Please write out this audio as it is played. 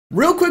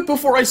Real quick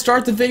before I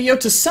start the video,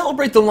 to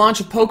celebrate the launch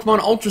of Pokemon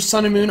Ultra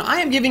Sun and Moon, I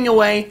am giving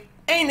away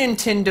a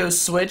Nintendo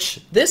Switch.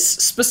 This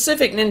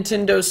specific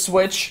Nintendo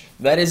Switch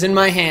that is in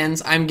my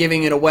hands, I'm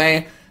giving it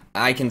away.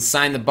 I can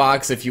sign the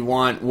box if you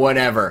want,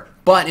 whatever.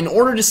 But in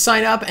order to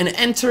sign up and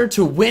enter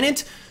to win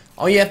it,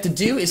 all you have to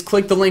do is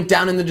click the link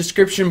down in the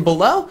description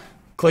below.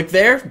 Click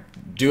there,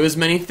 do as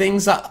many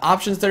things,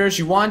 options there as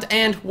you want,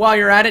 and while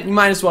you're at it, you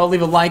might as well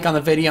leave a like on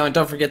the video and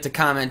don't forget to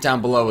comment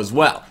down below as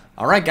well.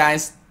 Alright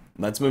guys,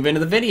 let's move into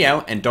the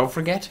video, and don't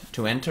forget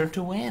to enter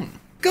to win.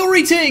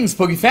 Greetings,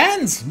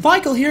 Pokefans!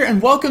 Michael here,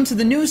 and welcome to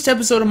the newest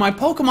episode of my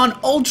Pokemon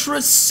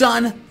Ultra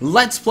Sun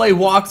Let's Play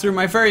walkthrough,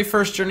 my very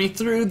first journey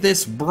through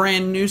this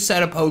brand new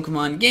set of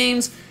Pokemon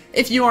games.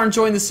 If you are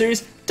enjoying the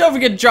series, don't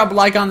forget to drop a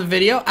like on the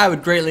video, I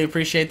would greatly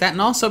appreciate that,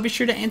 and also be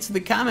sure to answer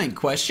the comment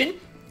question.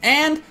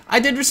 And I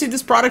did receive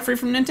this product free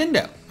from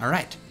Nintendo.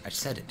 Alright, I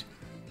said it.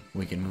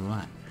 We can move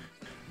on.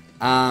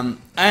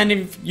 And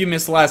if you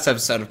missed the last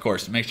episode, of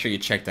course, make sure you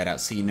check that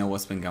out so you know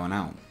what's been going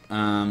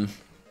on.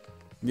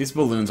 These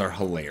balloons are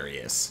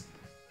hilarious.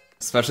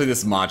 Especially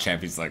this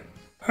Machamp, he's like,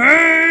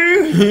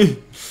 hey!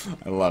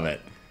 I love it.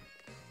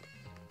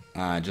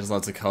 Just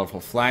lots of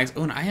colorful flags.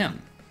 Oh, and I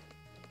am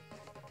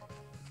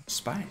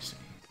spicy.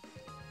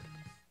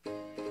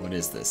 What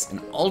is this?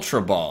 An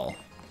Ultra Ball.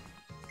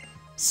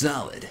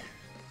 Solid.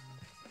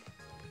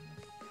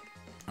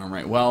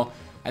 Alright, well,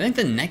 I think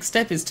the next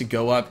step is to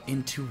go up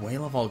into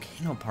Wayla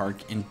Volcano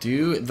Park and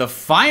do the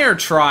fire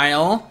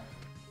trial,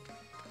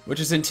 which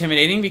is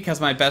intimidating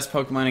because my best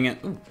Pokemon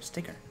against... Ooh,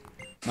 sticker.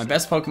 My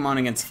best Pokemon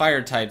against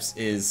fire types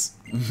is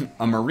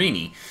a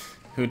Marini,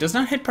 who does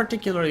not hit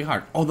particularly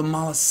hard. Oh, the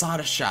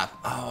Malasada shop.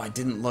 Oh, I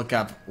didn't look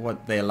up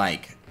what they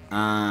like.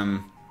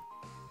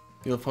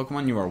 Field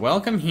Pokemon, you are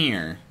welcome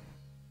here.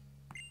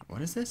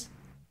 What is this?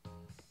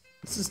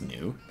 This is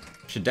new.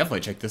 Should definitely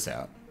check this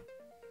out.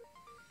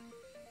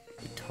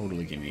 They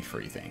totally give me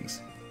free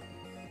things.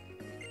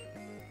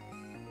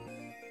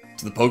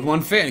 To the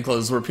Pokemon fan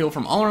clubs, where people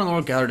from all around the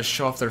world gather to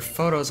show off their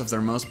photos of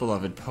their most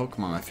beloved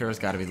Pokemon. My favorite's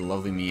got to be the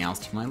lovely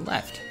Meowth to my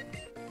left.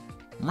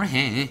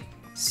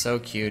 So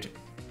cute.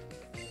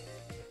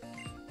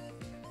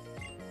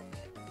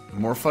 The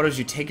more photos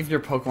you take of your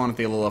Pokemon with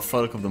the Alola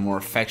photo club, the more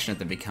affectionate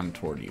they become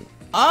toward you.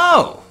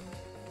 Oh!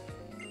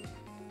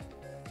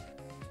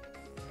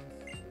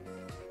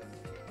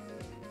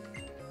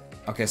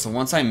 Okay, so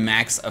once I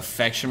max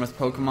affection with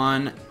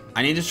Pokemon,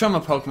 I need to show them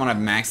a Pokemon I've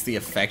maxed the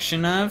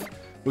affection of,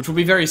 which will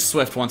be very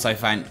swift once I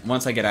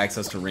get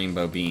access to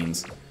Rainbow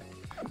Beans.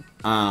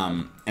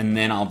 And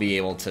then I'll be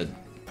able to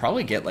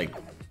probably get, like,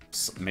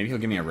 maybe he'll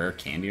give me a rare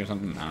candy or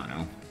something, I don't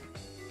know.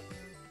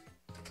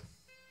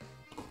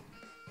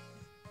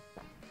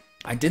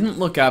 I didn't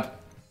look up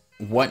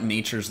what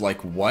nature's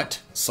like what,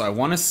 so I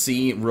want to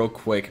see real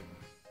quick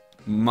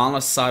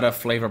Malasada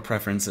flavor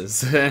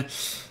preferences.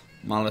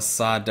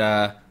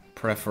 Malasada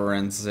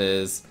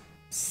preferences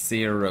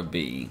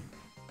Syrupy.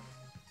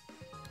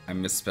 I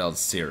misspelled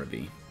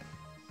Syrupy.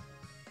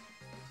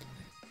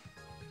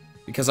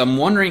 Because I'm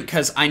wondering,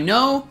 because I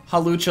know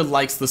Hawlucha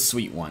likes the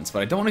sweet ones,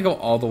 but I don't want to go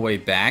all the way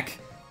back.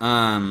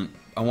 I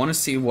want to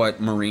see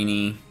what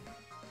Marini...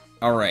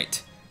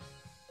 Alright.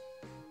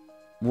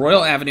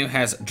 Royal Avenue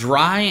has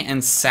dry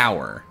and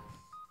sour.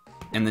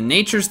 And the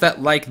natures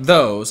that like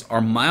those are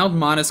mild,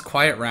 modest,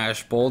 quiet,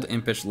 rash, bold,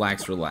 impish,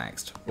 lax,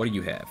 relaxed. What do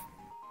you have?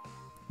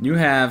 You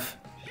have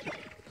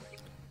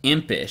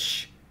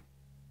impish.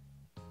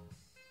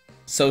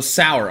 So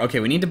sour. Okay,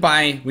 we need to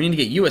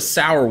get you a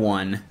sour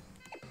one.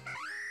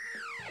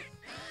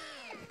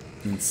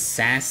 And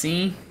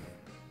sassy.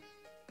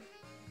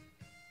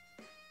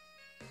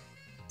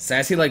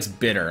 Sassy likes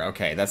bitter.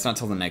 Okay, that's not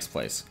till the next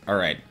place.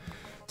 Alright.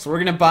 So we're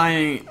gonna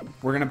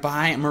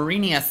buy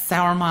Marini a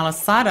sour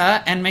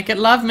Malasada and make it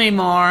love me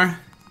more.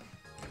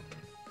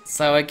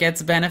 So it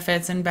gets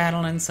benefits in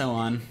battle and so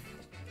on.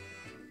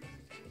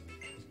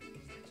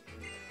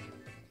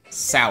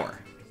 Sour.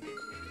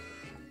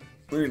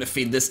 We're gonna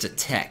feed this to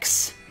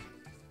Tex.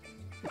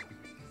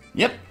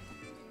 Yep.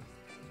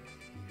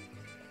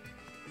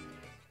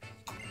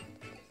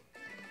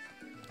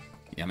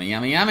 Yummy,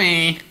 yummy,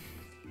 yummy.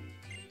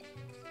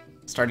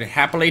 Started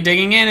happily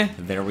digging in.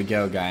 There we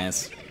go,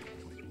 guys.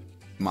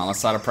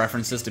 Malasada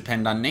preferences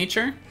depend on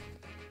nature.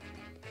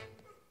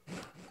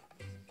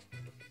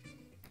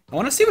 I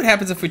want to see what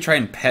happens if we try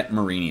and pet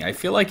Marini. I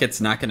feel like it's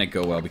not gonna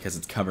go well because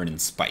it's covered in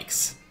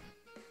spikes.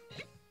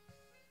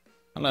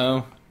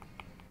 Hello.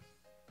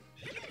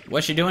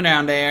 What you doing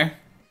down there?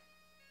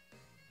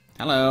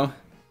 Hello.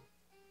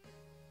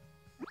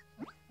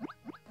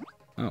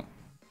 Oh.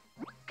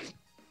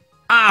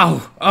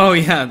 Ow! Oh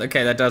yeah,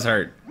 okay, that does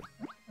hurt.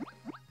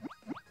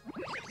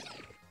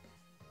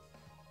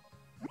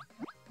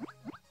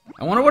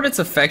 I wonder what its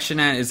affection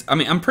at is. I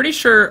mean, I'm pretty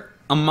sure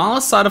a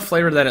Malasada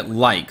flavor that it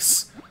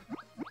likes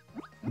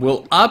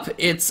will up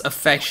its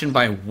affection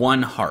by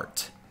 1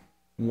 heart.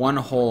 1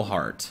 whole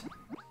heart.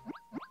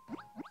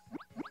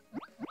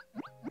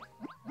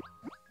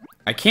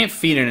 I can't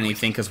feed it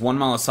anything because 1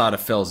 Malasada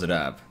fills it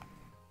up.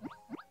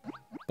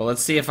 But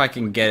let's see if I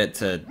can get it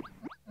to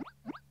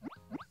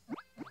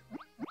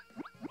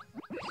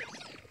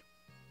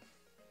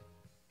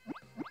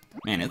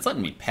Man, it's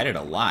letting me pet it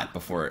a lot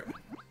before it...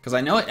 Because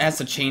I know it has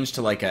to change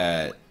to like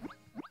a...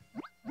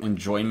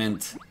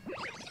 enjoyment.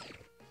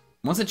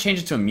 Once it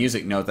changes to a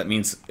music note, that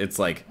means it's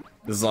like,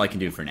 this is all I can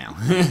do for now.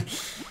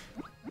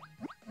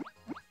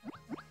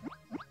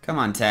 Come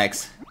on,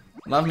 Tex.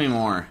 Love me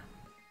more.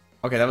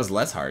 Okay, that was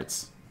less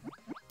hearts.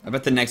 I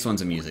bet the next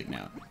one's a music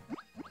note.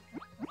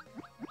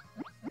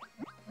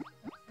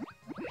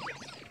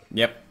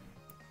 Yep.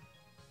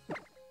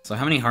 So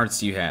how many hearts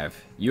do you have?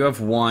 You have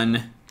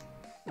 1.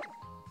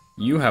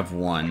 You have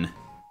 1.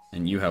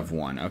 And you have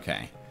 1.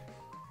 Okay.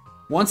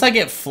 Once I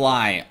get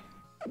Fly,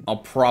 I'll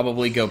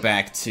probably go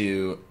back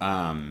to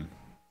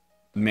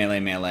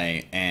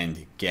Melee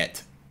and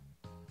get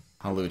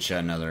Halucha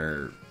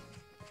another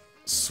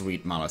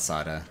sweet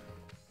Malasada.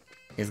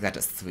 He's got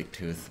a sweet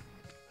tooth.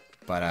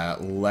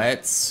 But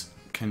let's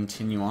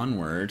continue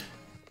onward.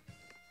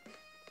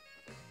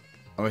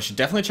 Oh, I should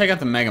definitely check out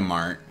the Mega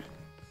Mart.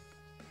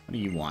 What do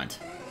you want?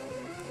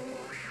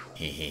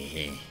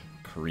 Hey.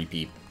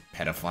 Creepy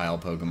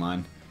pedophile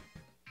Pokemon.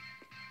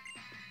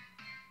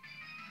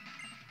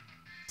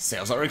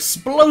 Sales are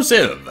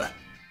explosive!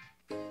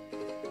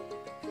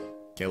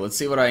 Okay, let's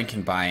see what I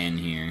can buy in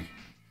here.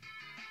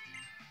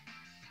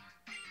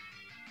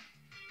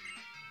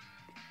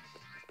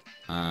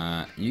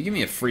 You give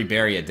me a free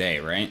berry a day,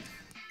 right?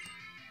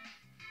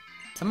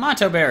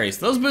 Tomato berries.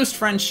 Those boost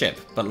friendship,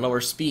 but lower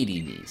speed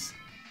EVs.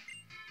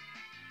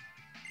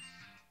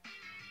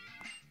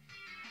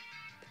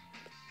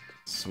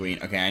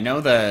 Sweet. Okay, I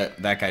know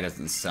that guy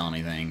doesn't sell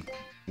anything.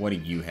 What do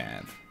you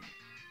have?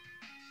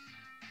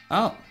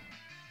 Oh.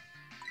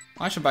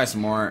 I should buy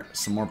some more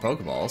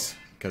Pokeballs,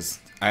 because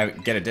I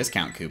get a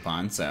discount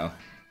coupon, so...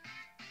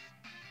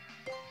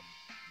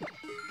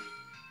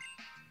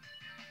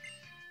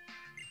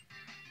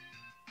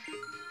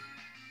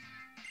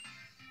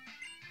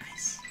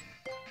 Nice.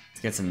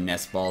 Let's get some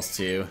Nest Balls,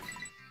 too.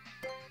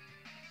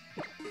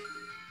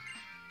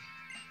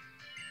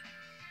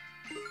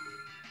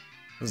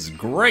 This is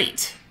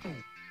great!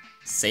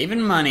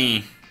 Saving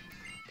money.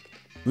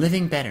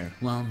 Living better,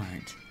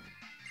 Walmart.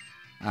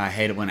 I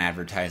hate it when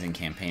advertising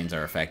campaigns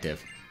are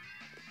effective.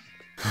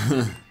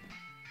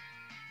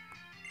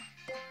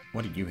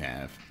 What do you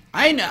have?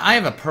 I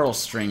have a pearl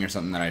string or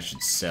something that I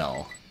should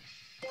sell.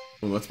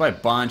 Ooh, let's buy a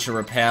bunch of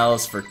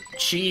repels for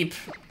cheap.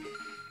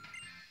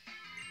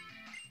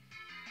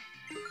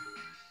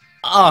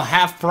 Oh,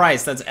 half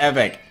price. That's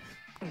epic.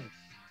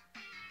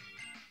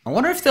 I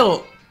wonder if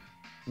they'll,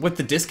 with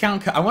the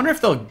discount, I wonder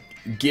if they'll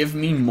give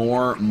me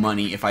more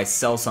money if I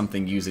sell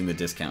something using the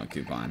discount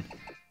coupon.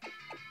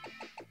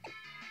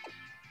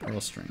 Pearl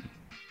string.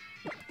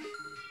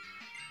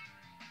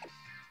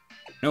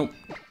 Nope.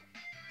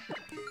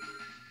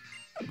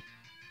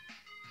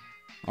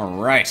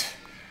 Alright.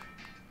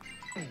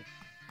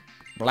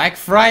 Black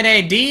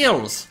Friday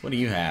deals! What do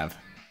you have?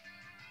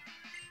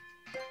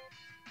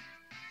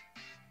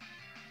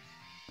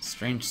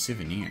 Strange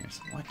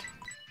souvenirs. What?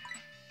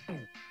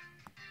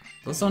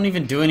 Those don't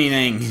even do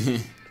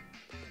anything.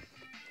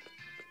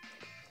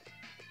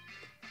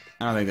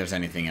 I don't think there's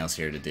anything else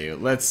here to do.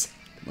 Let's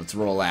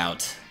roll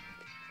out.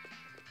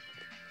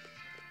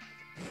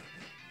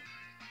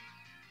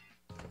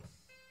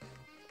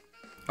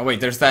 Oh wait,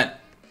 there's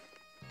that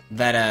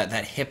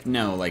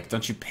Hypno, like,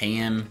 don't you pay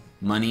him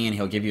money and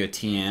he'll give you a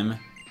TM?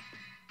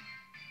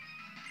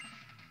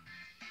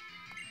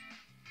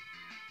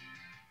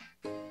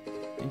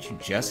 Didn't you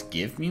just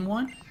give me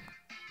one?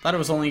 Thought it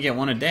was only get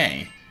one a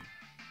day.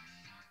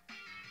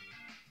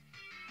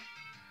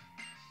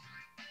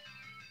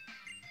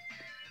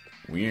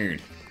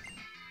 Weird.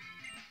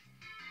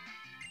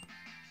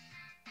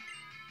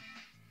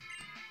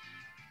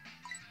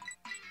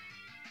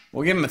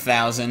 We'll give him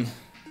 1,000.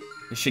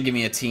 It should give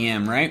me a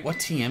TM, right? What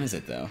TM is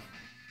it, though?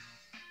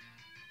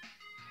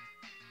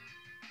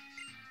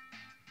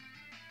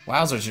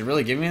 Wowzers, you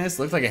really give me this?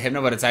 Looks like a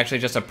Hypno, but it's actually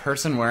just a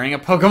person wearing a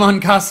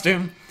Pokemon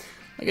costume.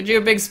 Look at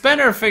you, big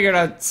spender. Figured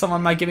out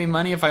someone might give me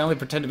money if I only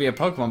pretend to be a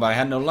Pokemon, but I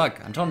had no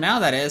luck. Until now,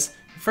 that is.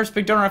 The first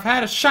big donor I've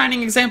had, a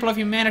shining example of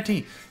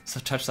humanity.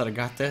 So touched that I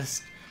got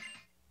this.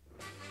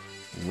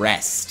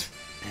 Rest.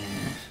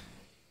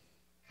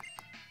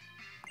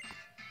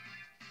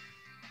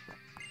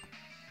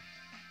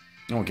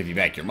 I won't give you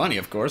back your money,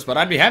 of course, but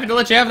I'd be happy to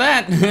let you have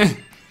that.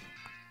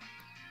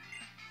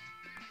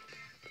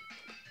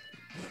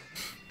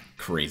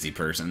 Crazy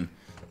person.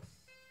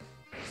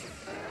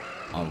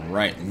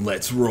 Alright,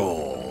 let's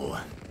roll.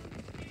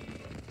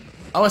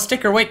 Oh, a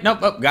sticker. Wait, nope.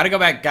 Oh, gotta go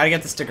back. Gotta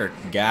get the sticker.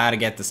 Gotta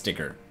get the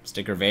sticker.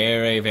 Sticker,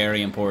 very,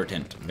 very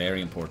important.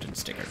 Very important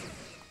sticker. Is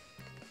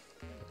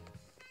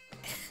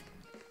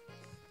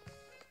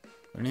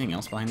there anything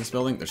else behind this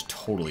building? There's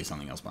totally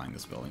something else behind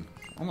this building.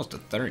 Almost a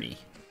 30.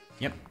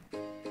 Yep.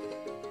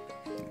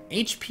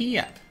 HP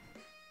up.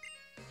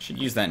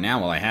 Should use that now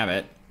while I have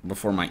it,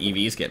 before my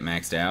EVs get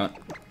maxed out.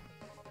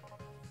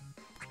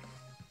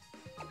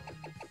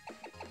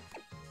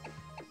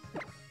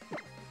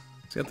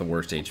 It's got the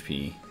worst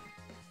HP.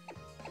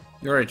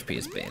 Your HP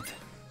is bad.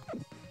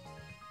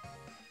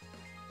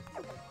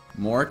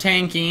 More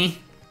tanky.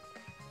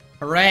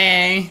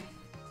 Hooray!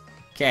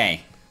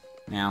 Okay.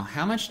 Now,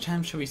 how much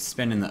time should we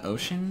spend in the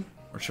ocean?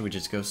 Or should we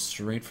just go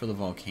straight for the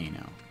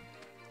volcano?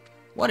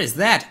 What is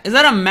that? Is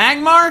that a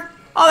Magmar?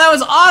 Oh, that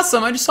was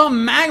awesome! I just saw a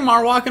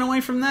Magmar walking away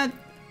from that.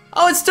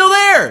 Oh, it's still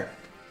there!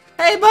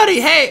 Hey,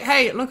 buddy!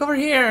 Hey, look over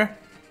here!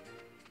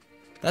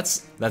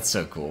 That's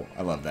so cool.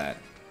 I love that.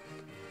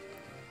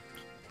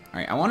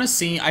 Alright, I want to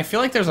see... I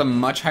feel like there's a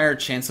much higher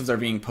chance of there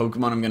being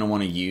Pokemon I'm going to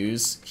want to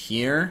use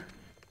here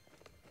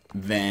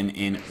than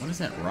in... What is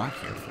that rock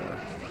here for?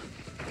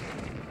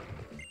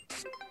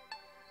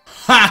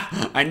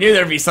 Ha! I knew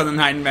there'd be something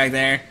hiding back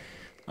there.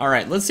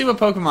 Alright, let's see what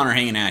Pokemon are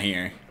hanging out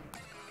here.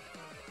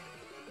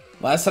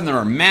 Last time there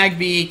were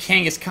Magby,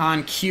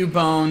 Kangaskhan,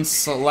 Cubone,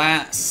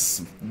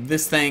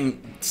 this thing,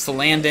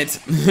 Salandit.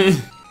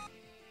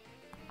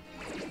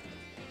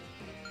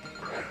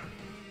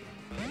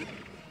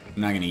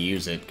 I'm not gonna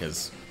use it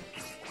because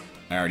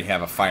I already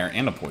have a fire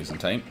and a poison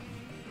type.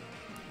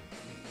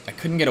 I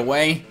couldn't get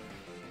away.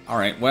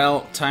 Alright,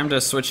 well, time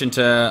to switch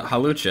into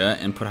Hawlucha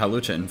and put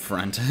Hawlucha in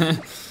front.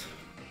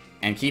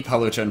 And keep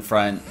Hawlucha in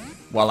front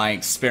while I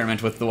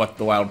experiment with what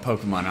the wild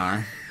Pokemon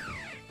are.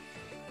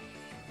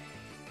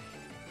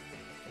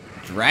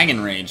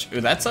 Dragon Rage. Ooh,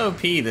 that's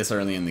OP this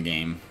early in the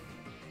game.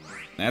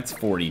 That's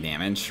 40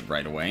 damage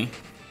right away.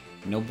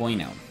 No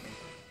bueno.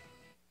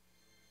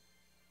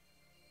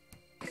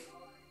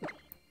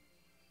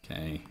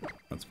 Okay,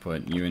 let's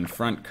put you in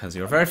front because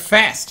you're very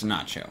fast,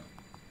 Nacho.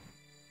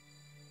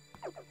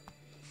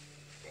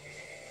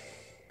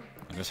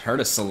 I just heard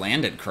a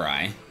Salandit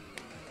cry.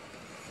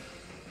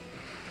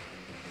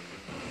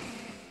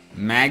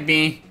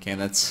 Magby. Okay,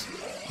 that's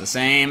the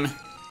same.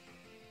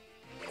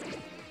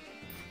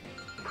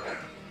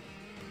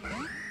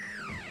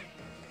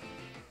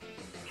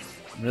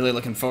 Really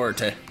looking forward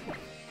to...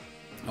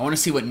 I want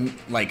to see what,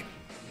 like,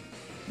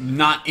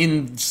 not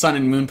in Sun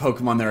and Moon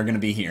Pokemon there are going to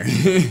be here.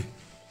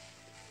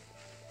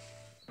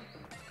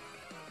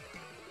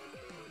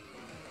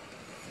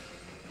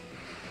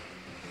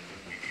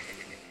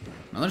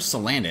 Another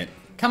Salandit.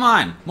 Come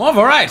on! More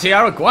variety,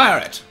 I require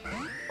it!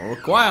 I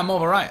require more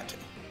variety.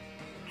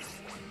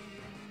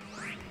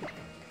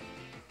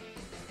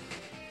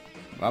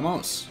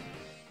 Vamos.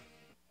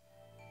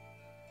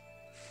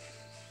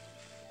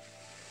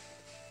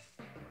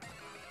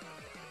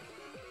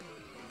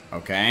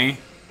 Okay.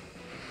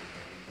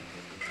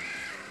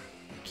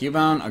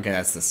 Cubone? Okay,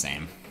 that's the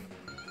same.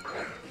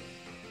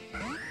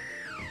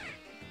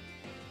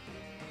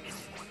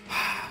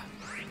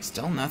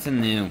 Still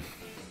nothing new.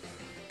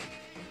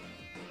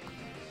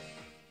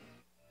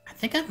 I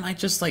think I might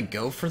just like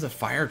go for the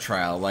fire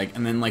trial, like,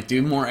 and then like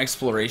do more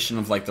exploration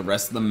of like the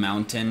rest of the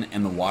mountain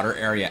and the water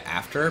area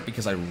after,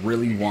 because I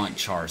really want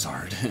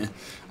Charizard.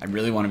 I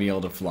really want to be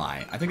able to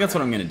fly. I think that's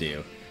what I'm gonna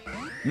do.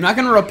 I'm not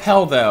gonna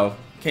repel though,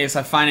 in case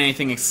I find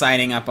anything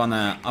exciting up on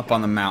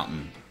the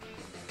mountain.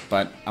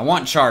 But I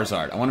want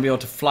Charizard. I want to be able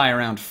to fly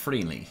around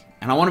freely,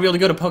 and I want to be able to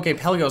go to Poke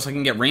Pelgo so I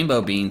can get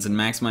Rainbow Beans and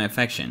max my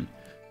affection.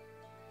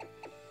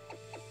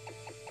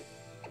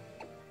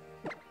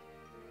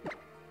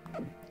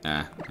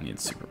 Ah, I need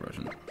Super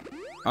Potion.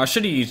 Oh, I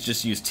should have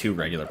just used 2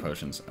 regular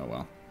potions. Oh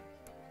well.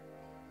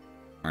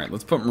 Alright,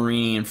 let's put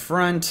Marini in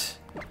front.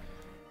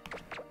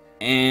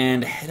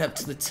 And head up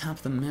to the top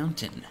of the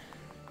mountain.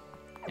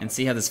 And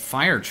see how this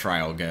fire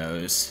trial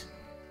goes.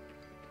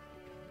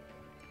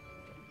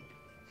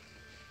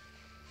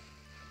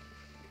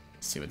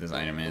 Let's see what this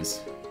item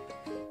is.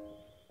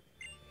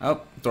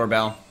 Oh,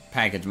 doorbell.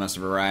 Package must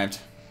have arrived.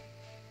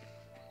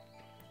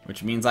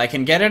 Which means I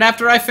can get it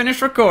after I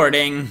finish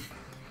recording.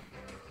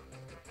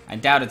 I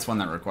doubt it's one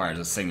that requires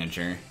a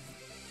signature.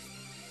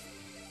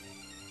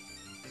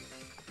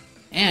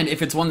 And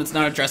if it's one that's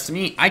not addressed to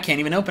me, I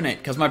can't even open it,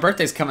 because my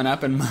birthday's coming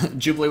up, and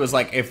Jubilee was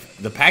like, if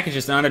the package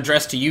is not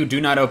addressed to you,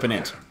 do not open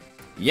it.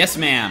 Yes,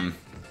 ma'am.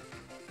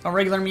 Oh,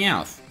 regular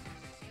Meowth.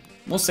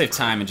 We'll save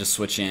time and just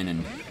switch in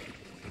and...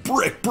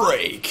 Brick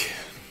break!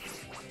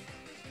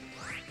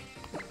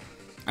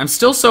 I'm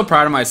still so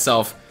proud of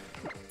myself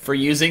for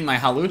using my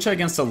Hawlucha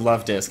against a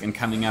Love Disc and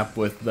coming up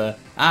with the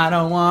I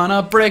don't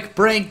wanna brick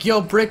break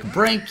your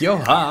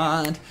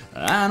heart.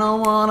 I don't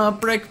wanna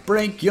brick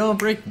break your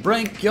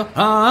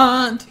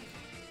heart.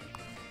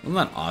 Isn't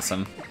that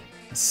awesome?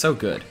 It's so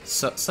good.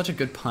 Such a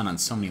good pun on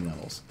so many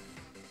levels.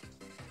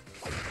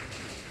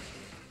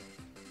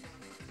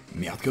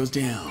 Meowth goes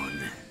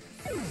down.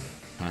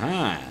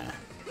 Aha.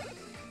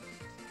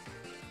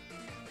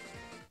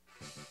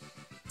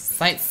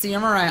 Sightseer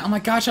Mariah. Oh my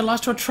gosh, I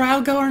lost to a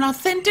trial goer, an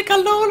authentic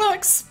Alola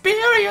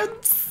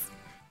experience!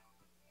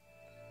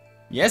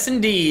 Yes,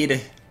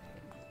 indeed.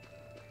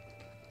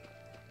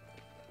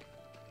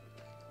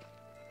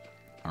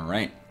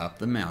 Alright, up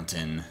the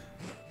mountain.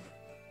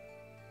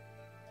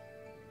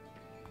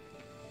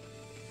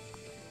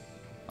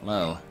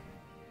 Hello.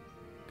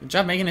 Good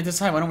job making it this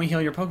high. Why don't we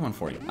heal your Pokemon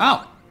for you?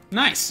 Oh,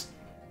 nice!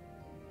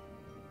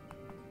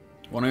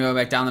 Want to go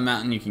back down the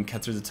mountain? You can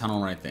cut through the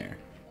tunnel right there.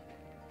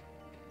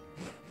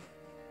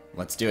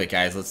 Let's do it,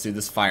 guys. Let's do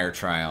this fire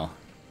trial.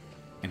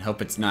 And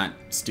hope it's not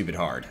stupid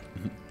hard.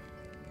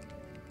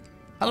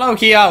 Hello,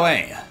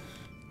 Kiawe.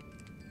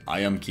 I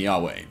am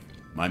Kiawe.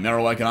 My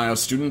Marowak and I are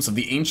students of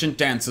the ancient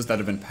dances that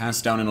have been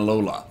passed down in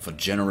Alola for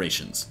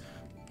generations.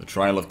 The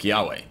trial of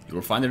Kiawe. You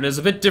will find that it is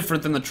a bit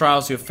different than the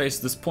trials you have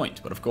faced at this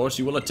point, but of course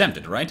you will attempt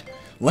it, right?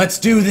 Let's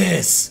do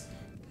this!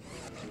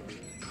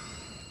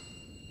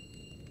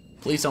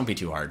 Please don't be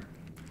too hard.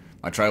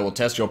 My trial will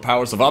test your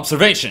powers of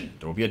observation.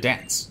 There will be a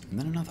dance, and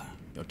then another.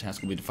 Your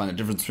task will be to find the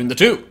difference between the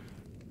two.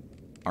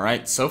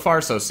 Alright, so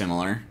far so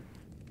similar.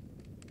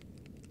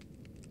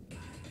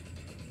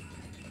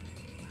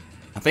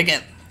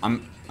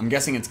 I'm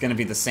guessing it's gonna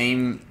be the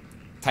same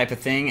type of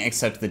thing,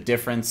 except the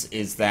difference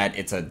is that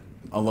it's a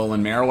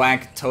Alolan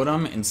Marowak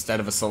totem instead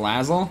of a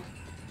Salazzle.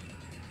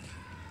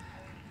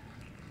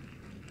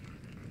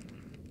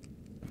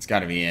 That's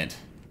gotta be it.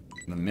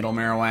 The middle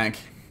Marowak.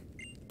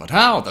 But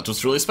how? That was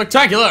truly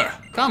spectacular!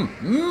 Come,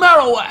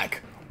 Marowak!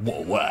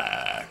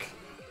 Whack!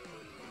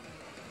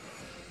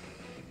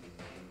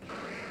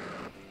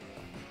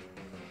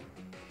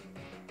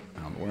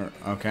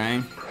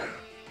 Okay.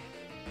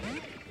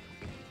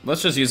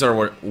 Let's just use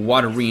our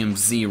Waterium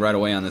Z right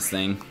away on this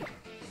thing.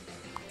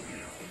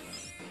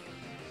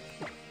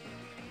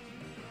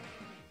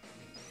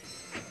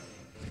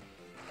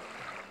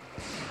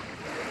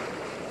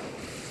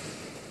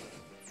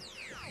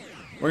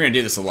 We're gonna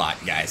do this a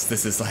lot, guys.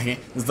 This is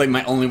like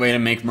my only way to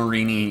make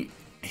Marini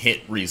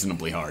hit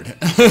reasonably hard.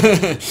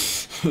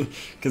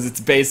 Because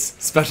its base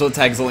special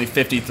attack is only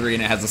 53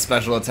 and it has a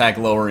special attack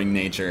lowering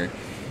nature.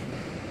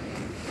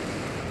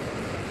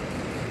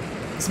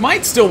 This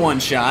might still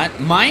one-shot.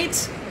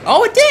 Might?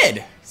 Oh, it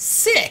did!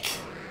 Sick!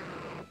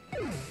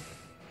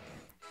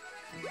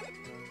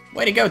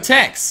 Way to go,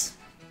 Tex!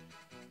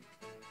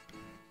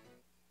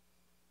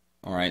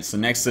 Alright, so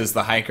next is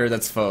the hiker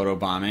that's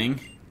photobombing.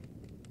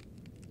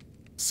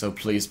 So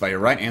pleased by your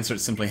right answer, it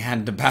simply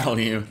had to battle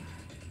you.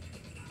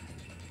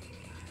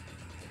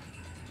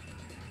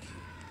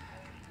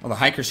 Oh, the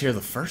hiker's here the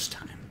first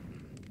time.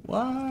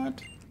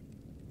 What?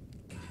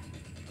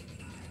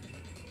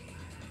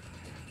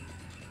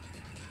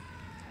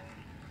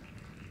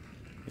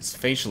 His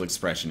facial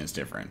expression is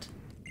different.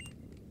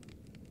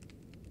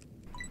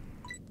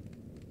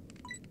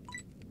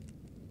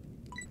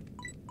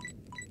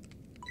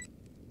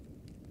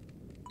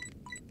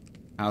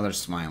 How they're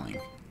smiling.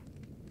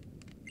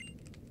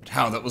 But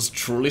how that was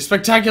truly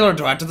spectacular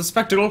to add to the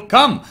spectacle.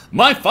 Come,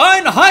 my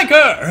fine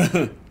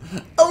hiker!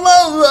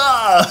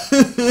 Alola!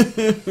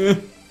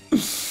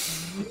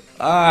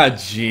 Ah,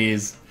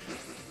 jeez.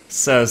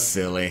 So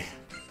silly.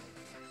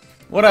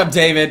 What up,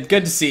 David?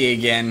 Good to see you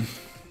again.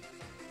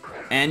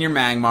 And your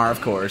Magmar, of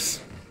course.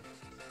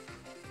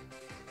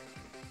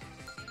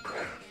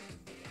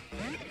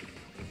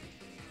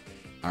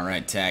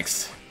 Alright,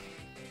 Tex.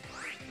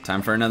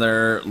 Time for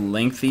another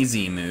lengthy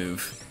Z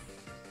move.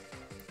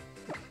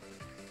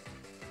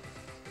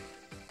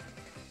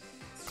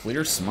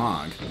 Clear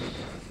Smog.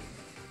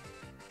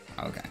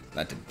 Okay,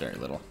 that did very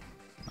little.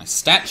 My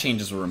stat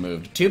changes were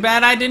removed. Too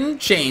bad I didn't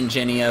change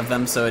any of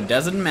them, so it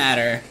doesn't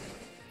matter.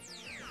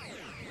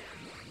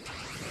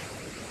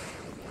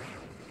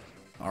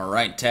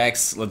 Alright,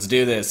 Tex, let's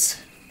do this.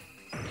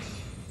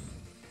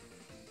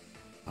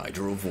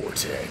 Hydro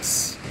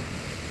Vortex.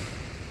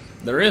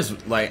 There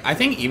is, like, I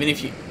think even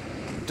if you...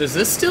 Does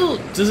it still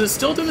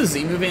do the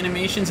Z move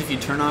animations if you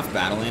turn off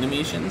battle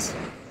animations?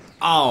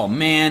 Oh,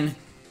 man.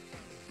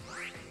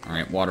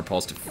 Alright, Water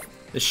Pulse.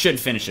 This should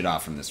finish it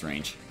off from this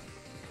range.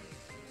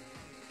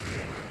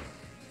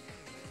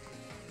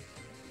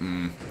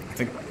 I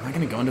think, am I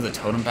gonna go into the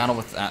totem battle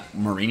with that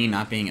Marini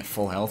not being at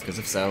full health? Because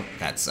if so,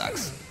 that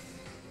sucks.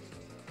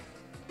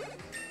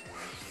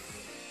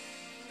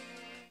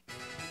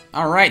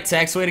 Alright,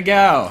 Tex, way to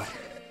go!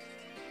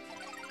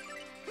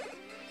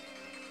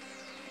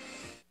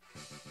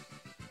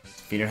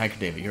 Defeated Hiker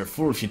David, you're a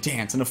fool if you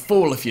dance, and a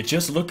fool if you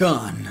just look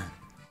on.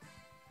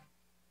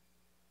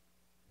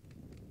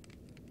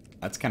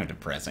 That's kind of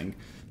depressing.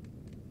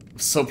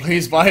 So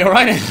pleased by your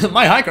right,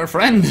 my hiker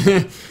friend!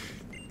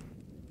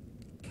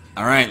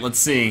 Alright, let's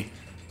see.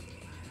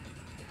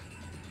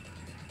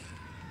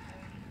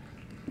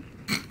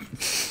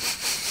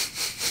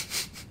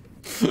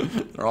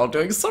 They're all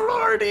doing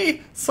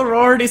sorority!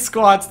 Sorority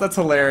squats, that's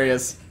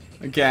hilarious.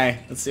 Okay,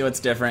 let's see what's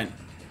different.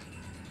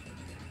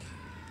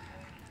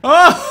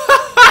 Oh!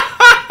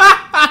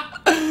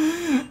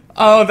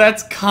 Oh,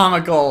 that's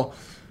comical.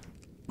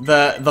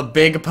 The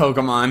big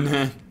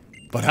Pokemon.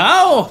 But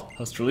how? That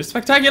was truly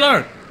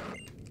spectacular.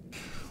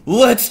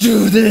 Let's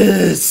do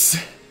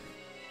this!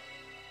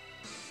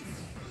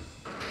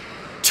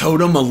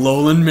 Totem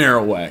Alolan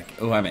Marowak.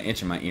 Oh, I have an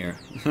itch in my ear.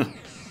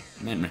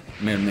 Man,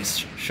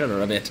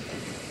 shudder a bit.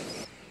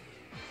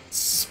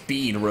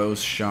 Speed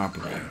rose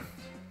sharply.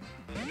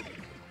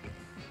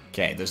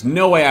 Okay, there's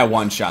no way I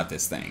one-shot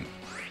this thing.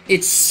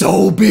 It's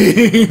so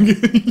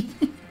big!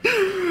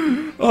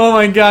 Oh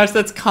my gosh,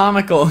 that's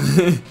comical.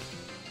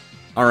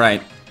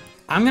 Alright,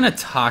 I'm gonna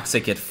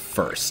Toxic it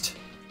first.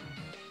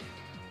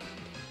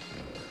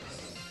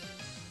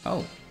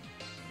 Oh.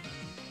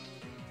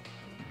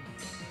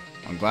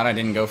 I'm glad I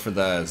didn't go for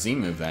the Z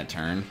move that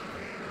turn.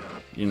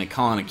 You're gonna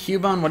call in a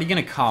Cubone? What are you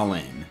gonna call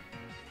in?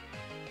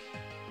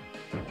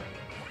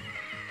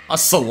 A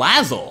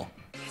Salazzle!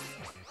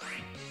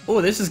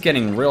 Oh, this is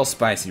getting real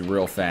spicy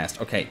real fast.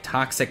 Okay,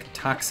 toxic,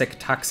 toxic,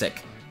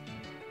 toxic.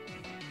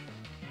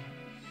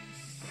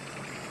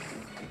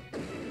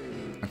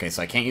 Okay,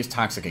 so I can't use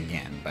toxic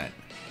again, but...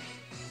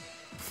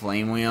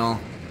 Flame Wheel.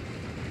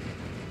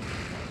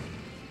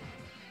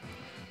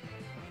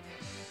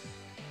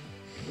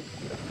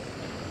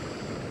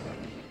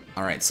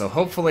 Alright, so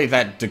hopefully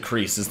that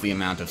decreases the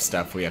amount of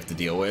stuff we have to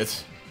deal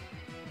with.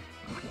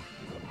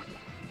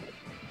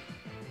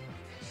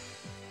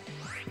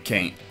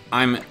 Okay,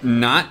 I'm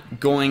not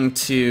going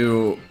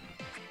to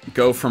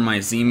go for my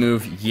Z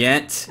move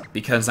yet,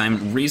 because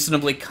I'm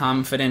reasonably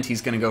confident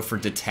he's going to go for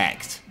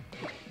Detect.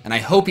 And I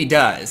hope he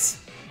does.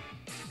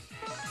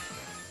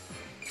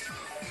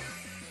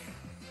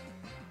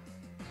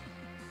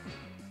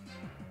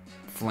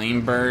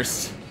 Flame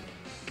Burst.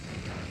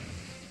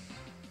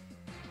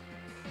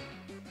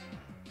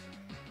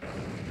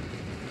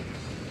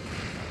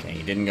 Okay,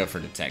 he didn't go for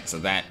Detect, so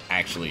that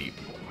actually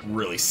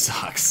really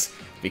sucks,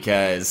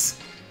 because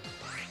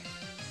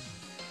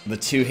the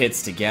 2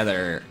 hits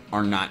together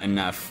are not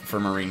enough for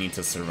Marini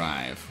to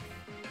survive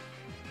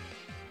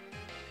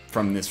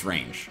from this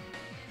range.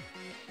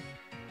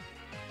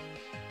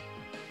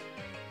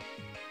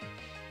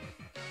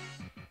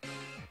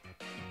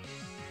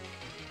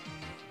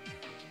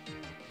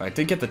 But I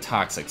did get the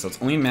Toxic, so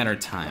it's only a matter of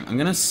time. I'm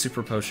gonna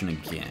Super Potion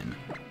again.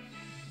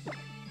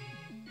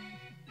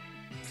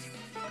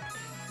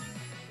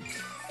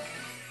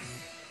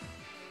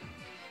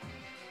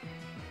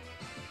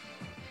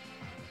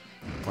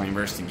 Flame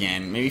Burst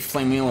again. Maybe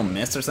Flame Wheel will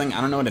miss or something? I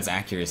don't know what its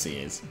accuracy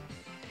is.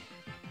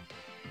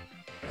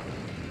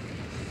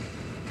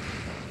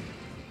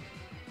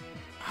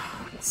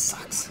 That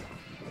sucks.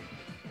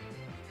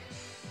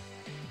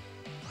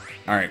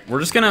 Alright,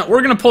 we're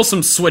gonna pull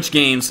some switch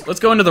games. Let's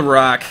go into the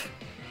rock.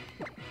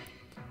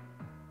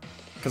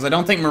 Because I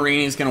don't think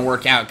Marini's gonna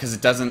work out because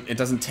it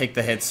doesn't take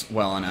the hits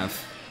well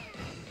enough.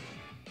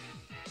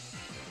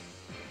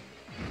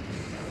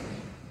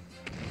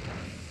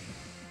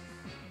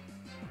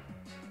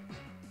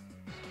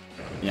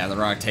 Yeah, the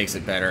rock takes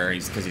it better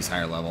because he's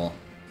higher level.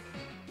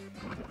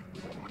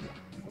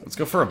 Let's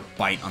go for a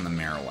bite on the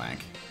Marowak.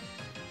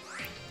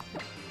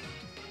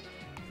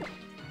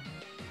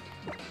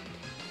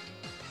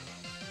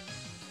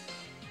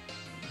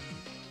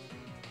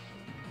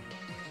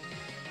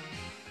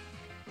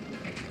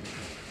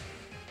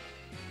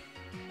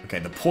 Okay,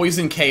 the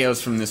poison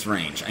KOs from this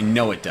range. I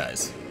know it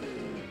does.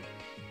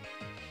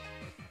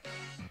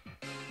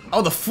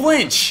 Oh, the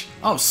flinch!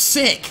 Oh,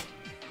 sick!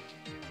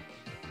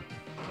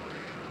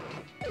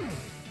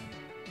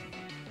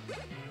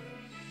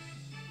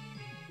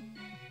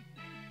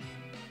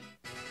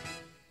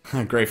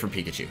 Great for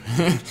Pikachu.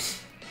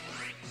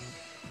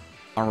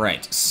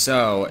 Alright,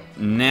 so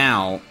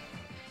now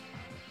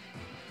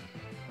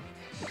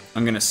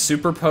I'm gonna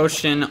Super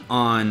Potion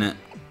on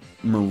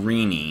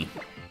Marini.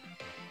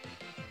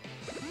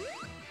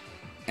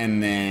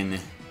 And then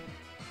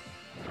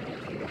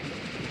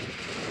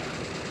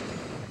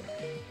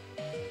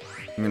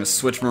I'm gonna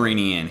switch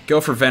Marini in.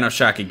 Go for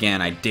Venoshock again,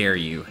 I dare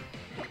you.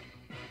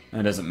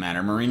 That doesn't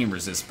matter. Marini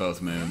resists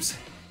both moves.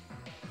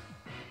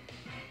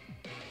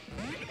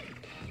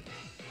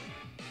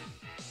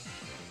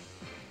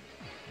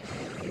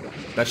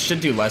 That should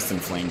do less than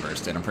Flame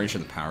Burst did. I'm pretty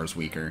sure the power's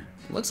weaker.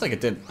 Looks like it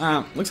did.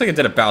 Looks like it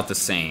did about the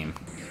same.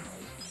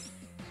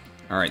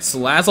 All right,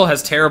 Salazzle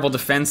has terrible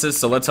defenses,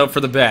 so let's hope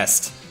for the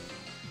best.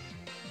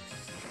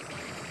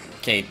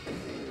 Okay,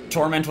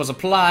 Torment was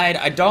applied.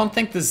 I don't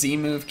think the Z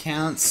move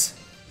counts,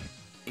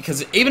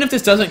 because even if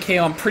this doesn't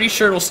KO, I'm pretty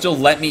sure it'll still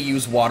let me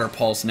use Water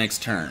Pulse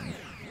next turn.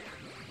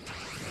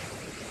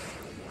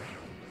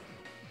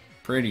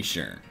 Pretty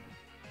sure.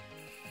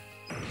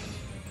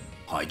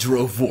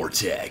 Hydro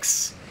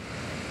Vortex.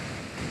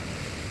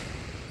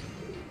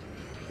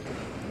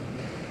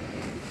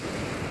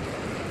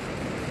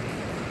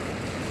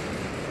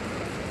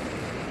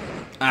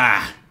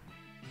 Ah!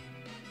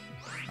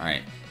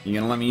 Alright, you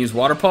gonna let me use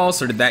Water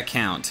Pulse, or did that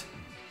count?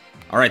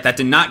 Alright, that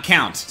did not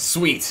count.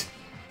 Sweet.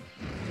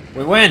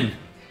 We win!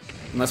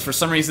 Unless for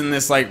some reason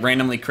this, like,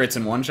 randomly crits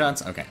and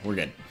one-shots. Okay, we're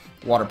good.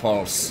 Water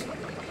Pulse.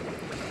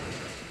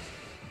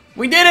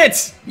 We did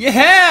it!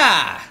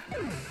 Yeah!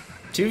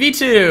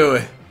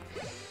 2v2.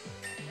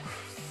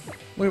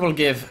 We will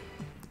give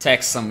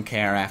Tex some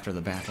care after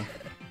the battle.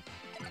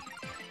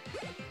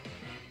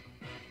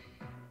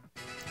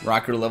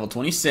 Rocker level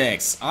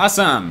 26.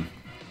 Awesome!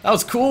 That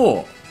was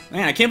cool!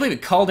 Man, I can't believe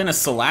it called in a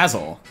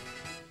Salazzle.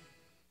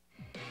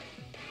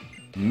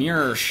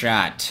 Mirror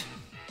Shot.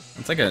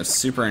 It's like a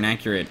super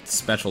inaccurate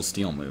special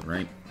steel move,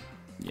 right?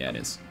 Yeah, it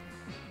is.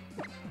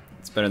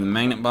 It's better than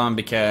Magnet Bomb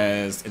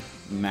because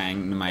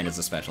Magnemite is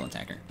a special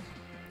attacker.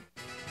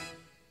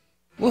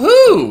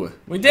 Woohoo!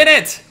 We did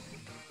it!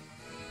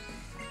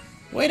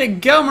 Way to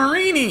go,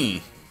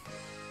 Marini!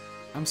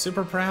 I'm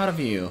super proud of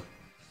you.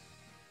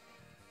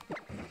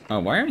 Oh,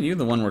 why are you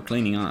the one we're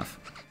cleaning off?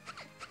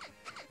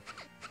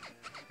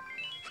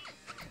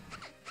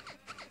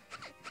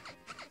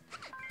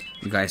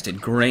 You guys did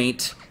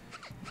great.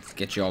 Let's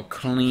get you all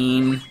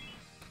clean.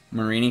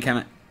 Marini,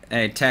 come.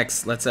 Hey,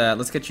 Tex, let's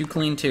get you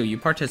clean too. You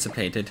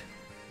participated.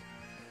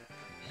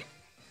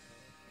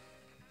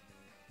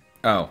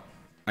 Oh,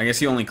 I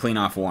guess you only clean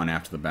off one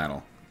after the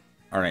battle.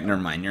 All right, never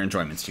mind. Your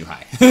enjoyment's too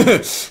high.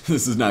 This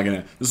is not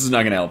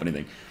gonna help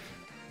anything.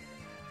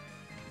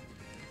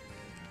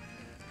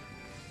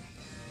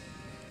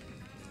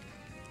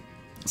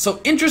 So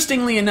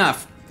interestingly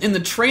enough, in the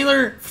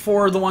trailer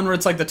for the one where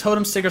it's like the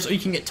totem stickers, or you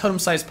can get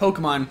totem-sized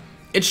Pokemon,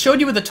 it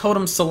showed you with a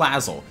totem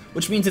Salazzle,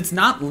 which means it's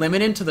not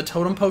limited to the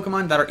totem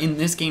Pokemon that are in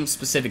this game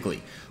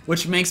specifically,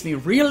 which makes me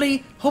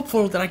really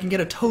hopeful that I can get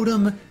a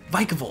totem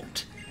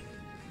Vikavolt.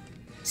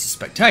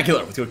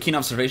 Spectacular! With your keen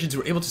observations, you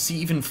were able to see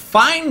even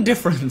fine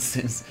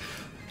differences,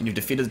 and you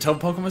defeated the totem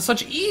Pokemon with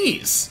such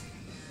ease.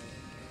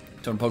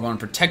 Totem Pokemon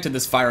protected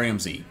this Fire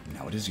MZ.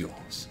 Now it is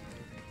yours.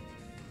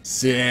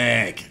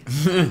 Sick!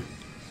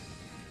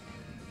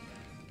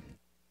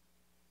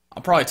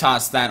 I'll probably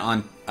toss that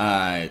on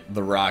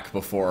the rock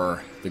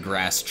before the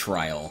grass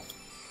trial.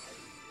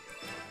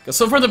 Because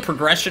so far the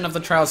progression of the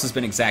trials has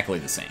been exactly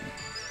the same.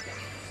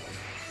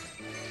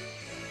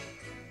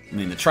 I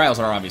mean, the trials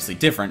are obviously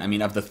different. I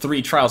mean, of the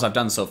 3 trials I've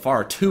done so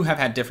far, 2 have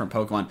had different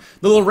Pokemon.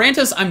 The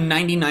Lurantis, I'm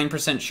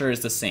 99% sure is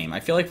the same. I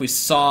feel like we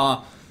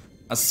saw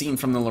a scene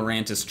from the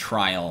Lurantis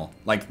trial,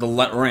 like the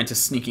Lurantis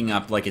sneaking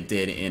up like it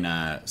did in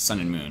Sun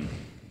and Moon.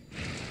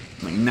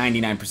 I'm like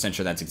 99%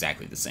 sure that's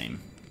exactly the same.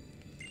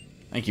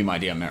 Thank you, my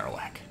dear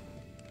Marowak.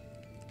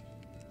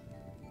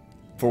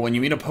 For when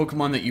you meet a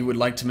Pokemon that you would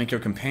like to make your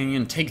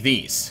companion, take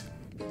these.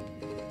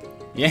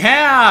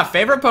 Yeah!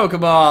 Favorite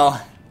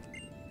Pokeball!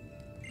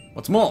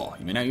 What's more,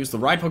 you may now use the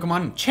ride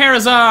Pokemon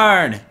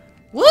Charizard!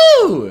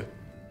 Woo!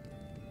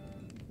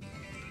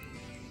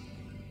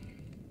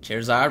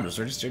 Charizard was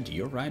registered to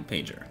your ride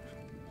pager.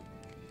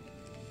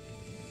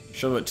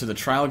 Show it to the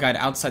trial guide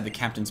outside the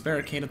captain's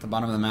barricade at the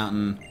bottom of the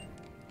mountain.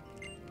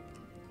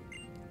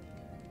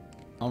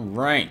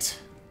 Alright.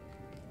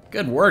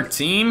 Good work,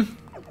 team!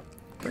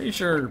 Pretty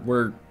sure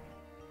we're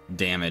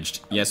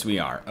damaged. Yes, we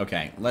are.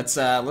 Okay, let's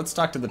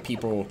talk to the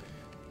people.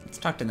 Let's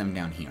talk to them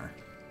down here.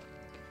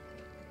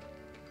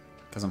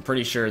 Because I'm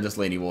pretty sure this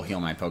lady will heal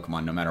my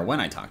Pokemon no matter when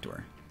I talk to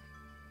her.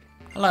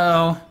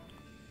 Hello!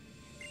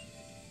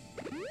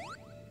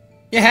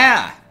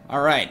 Yeah!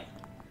 Alright.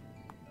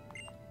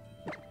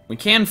 We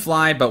can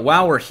fly, but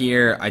while we're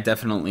here, I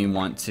definitely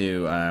want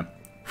to...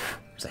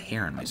 there's a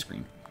hair on my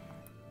screen.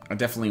 I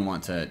definitely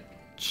want to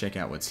check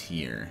out what's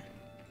here.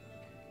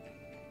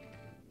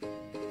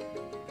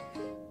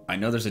 I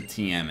know there's a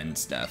TM and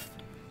stuff.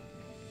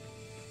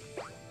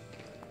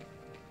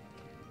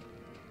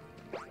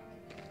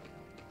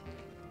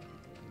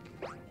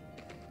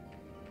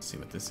 Let's see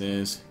what this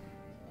is.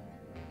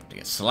 To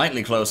get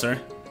slightly closer,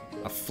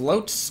 a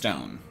float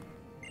stone.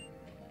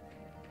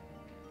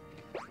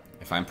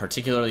 If I'm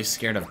particularly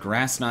scared of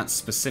grass knot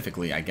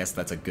specifically, I guess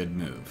that's a good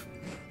move.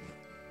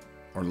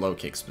 Or low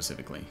kick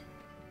specifically.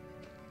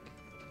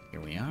 Here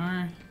we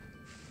are.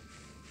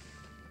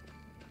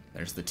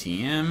 There's the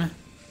TM.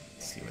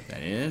 Let's see what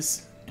that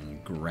is.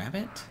 And grab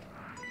it.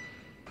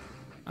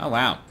 Oh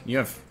wow, you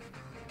have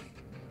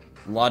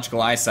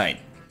logical eyesight.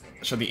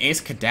 Show the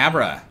Ace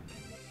Kadabra.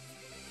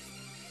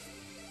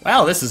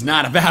 Well, this is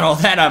not a battle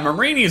that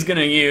Marini is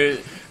gonna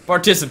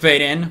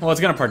participate in. Well,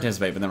 it's gonna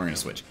participate, but then we're gonna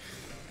switch.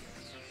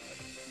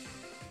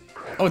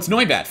 Oh, it's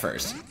Noibat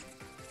first.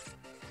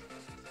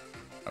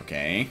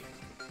 Okay.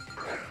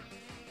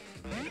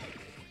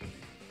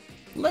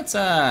 Let's,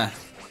 I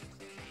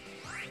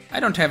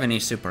don't have any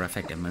super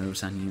effective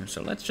moves on you,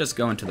 so let's just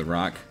go into the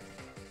rock.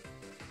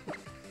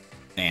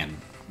 And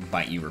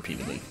bite you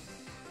repeatedly.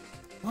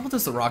 What level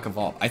does the rock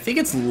evolve? I think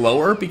it's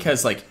lower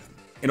because, like,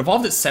 it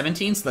evolved at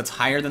 17, so that's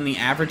higher than the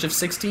average of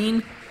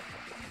 16.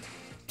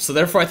 So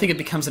therefore, I think it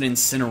becomes an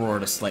Incineroar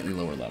at a slightly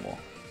lower level.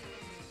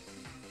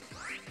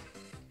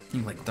 I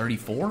think like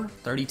 34?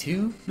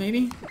 32,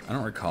 maybe? I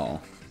don't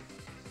recall.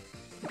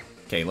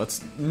 Okay,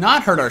 let's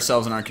not hurt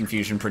ourselves in our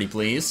confusion, pretty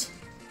please.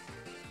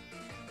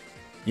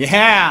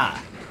 Yeah!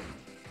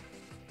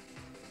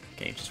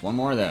 Okay, just one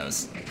more of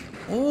those.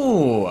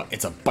 Ooh,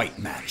 it's a bite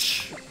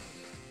match.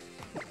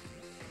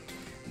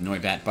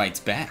 Noibat bites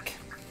back.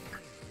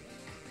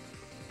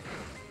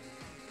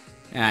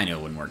 I knew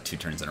it wouldn't work 2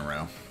 turns in a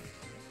row.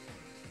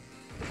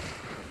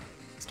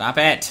 Stop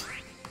it!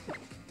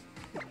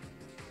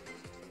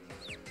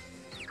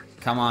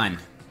 Come on.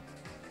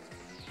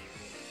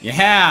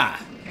 Yeah!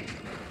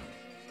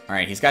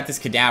 Alright, he's got this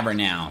Kadabra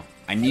now.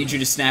 I need you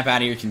to snap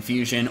out of your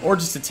confusion, or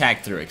just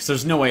attack through it, because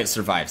there's no way it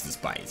survives this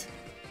bite.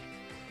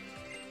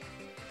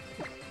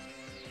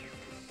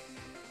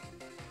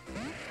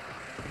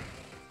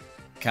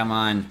 Come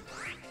on.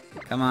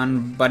 Come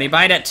on, buddy,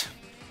 bite it!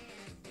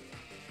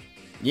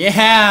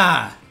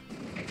 Yeah!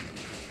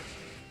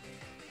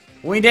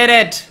 We did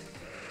it!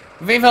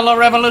 Viva la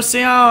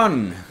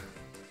revolucion!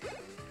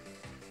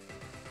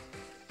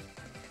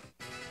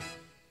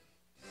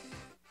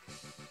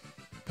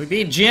 We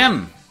beat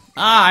Jim!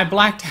 Ah, I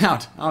blacked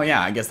out. Oh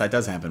yeah, I guess that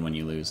does happen when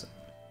you lose.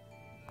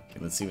 Okay,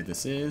 let's see what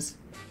this is.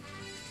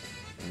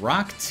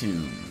 Rock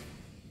Tomb.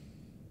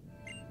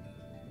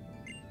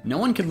 No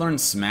one could learn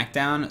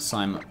Smackdown,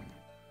 so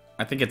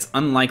I think it's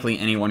unlikely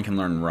anyone can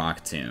learn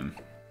Rock Tomb.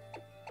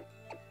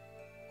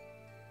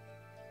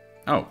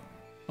 Oh,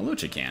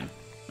 Alucha can.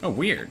 Oh,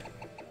 weird.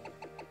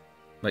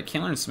 But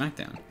can't learn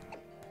Smackdown.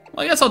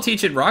 Well, I guess I'll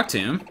teach it Rock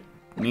Tomb.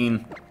 I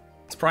mean,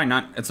 it's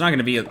not going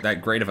to be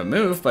that great of a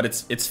move, but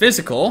it's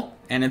physical,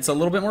 and it's a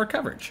little bit more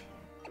coverage.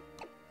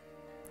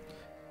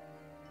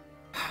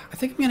 I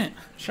think I'm gonna...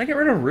 Should I get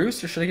rid of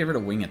Roost, or should I get rid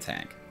of Wing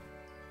Attack?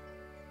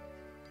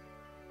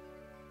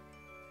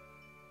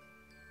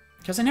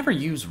 Because I never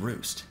use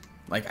Roost.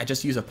 Like, I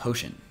just use a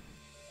potion.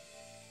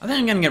 I think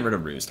I'm gonna get rid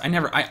of Roost.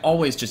 I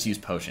always just use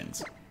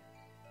potions.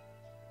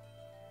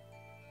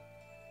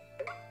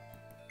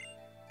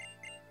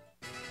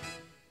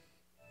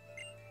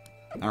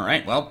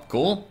 Alright, well,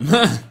 cool.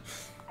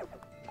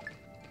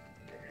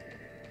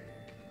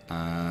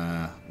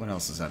 What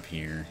else is up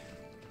here?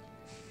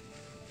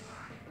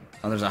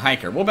 Oh, there's a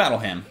hiker. We'll battle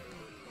him.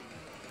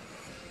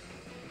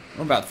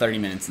 We're about 30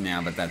 minutes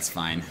now, but that's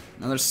fine.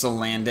 Another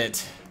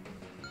Salandit.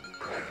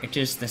 It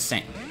is the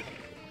same.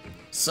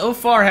 So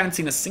far, I haven't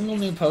seen a single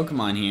new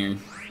Pokemon here.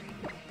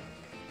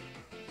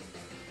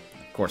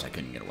 Of course, I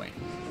couldn't get away.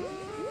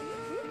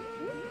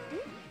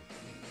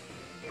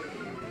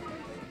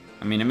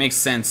 I mean, it makes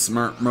sense.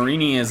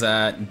 Marini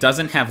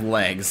doesn't have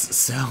legs,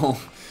 so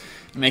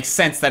it makes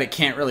sense that it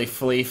can't really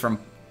flee from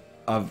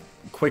a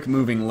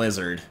quick-moving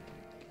lizard.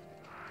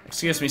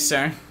 Excuse me,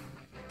 sir.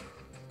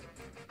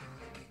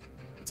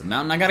 It's a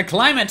mountain, I gotta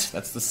climb it.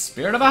 That's the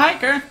spirit of a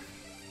hiker.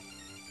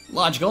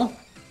 Logical.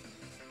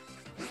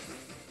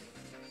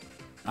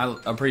 I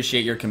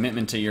appreciate your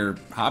commitment to your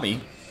hobby.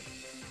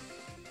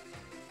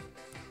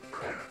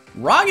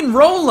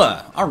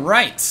 Roggenrola!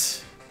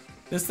 Alright.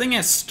 This thing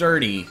has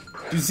sturdy.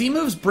 Do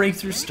Z-moves break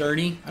through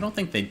sturdy? I don't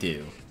think they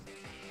do.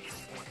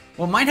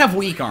 Well, it might have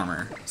weak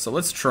armor, so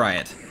let's try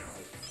it.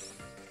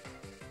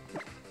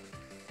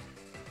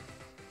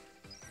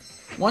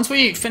 Once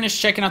we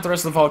finish checking out the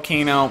rest of the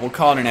volcano, we'll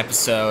call it an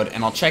episode,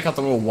 and I'll check out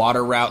the little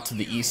water route to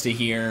the east of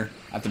here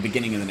at the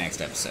beginning of the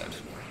next episode.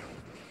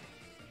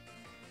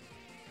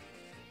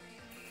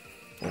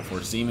 Full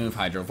Force Z-move,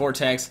 Hydro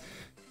Vortex.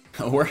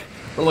 We're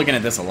looking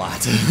at this a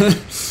lot.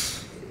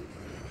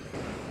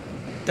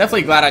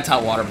 Definitely glad I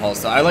taught Water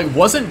Pulse, though. I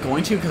wasn't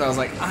going to because I was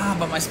like,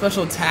 but my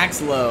special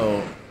attack's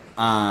low.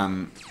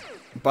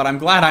 But I'm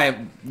glad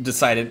I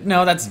decided,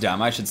 no, that's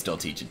dumb. I should still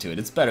teach it to it.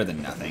 It's better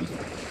than nothing.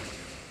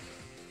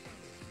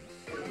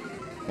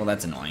 Well,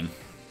 that's annoying.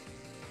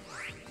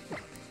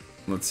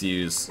 Let's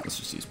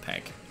just use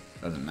Peck.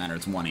 Doesn't matter,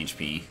 it's 1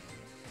 HP.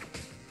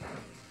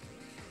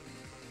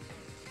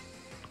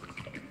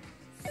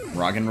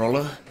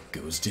 Roggenrola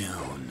goes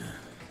down.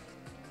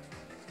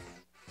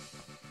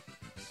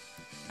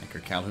 Hiker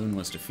Calhoun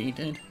was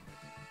defeated.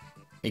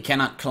 He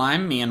cannot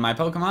climb, me and my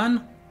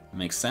Pokemon.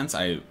 Makes sense.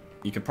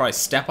 You could probably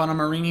step on a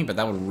Marini, but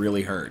that would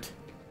really hurt.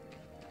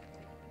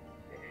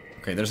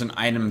 Okay, there's an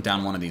item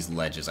down one of these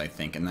ledges, I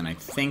think, and then I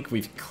think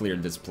we've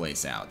cleared this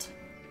place out.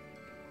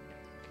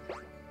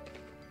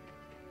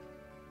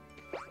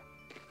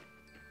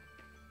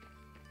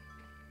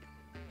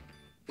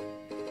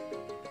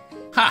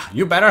 Ha!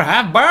 You better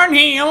have Burn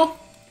Heal!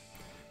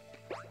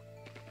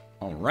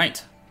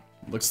 Alright.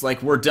 Looks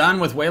like we're done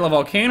with Wayla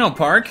Volcano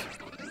Park.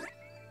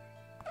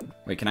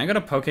 Wait, can I go to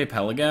Poke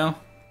Pelago?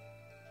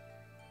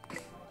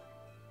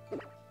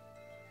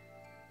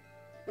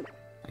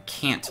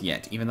 Can't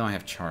yet, even though I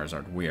have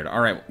Charizard. Weird.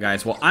 Alright,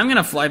 guys. Well, I'm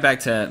gonna fly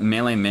back to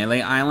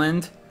Melee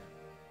Island.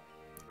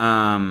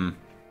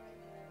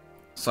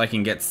 So I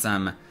can get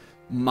some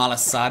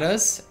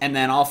Malasadas. And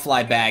then I'll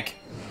fly back,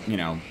 you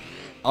know,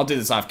 I'll do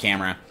this off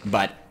camera.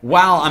 But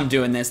while I'm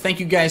doing this, thank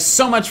you guys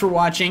so much for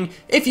watching.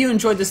 If you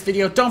enjoyed this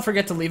video, don't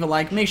forget to leave a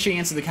like. Make sure you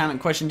answer the comment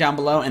question down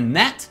below. And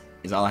that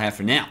is all I have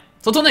for now.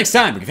 So until next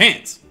time, Poke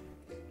fans,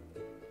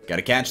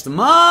 gotta catch them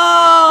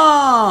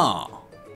all!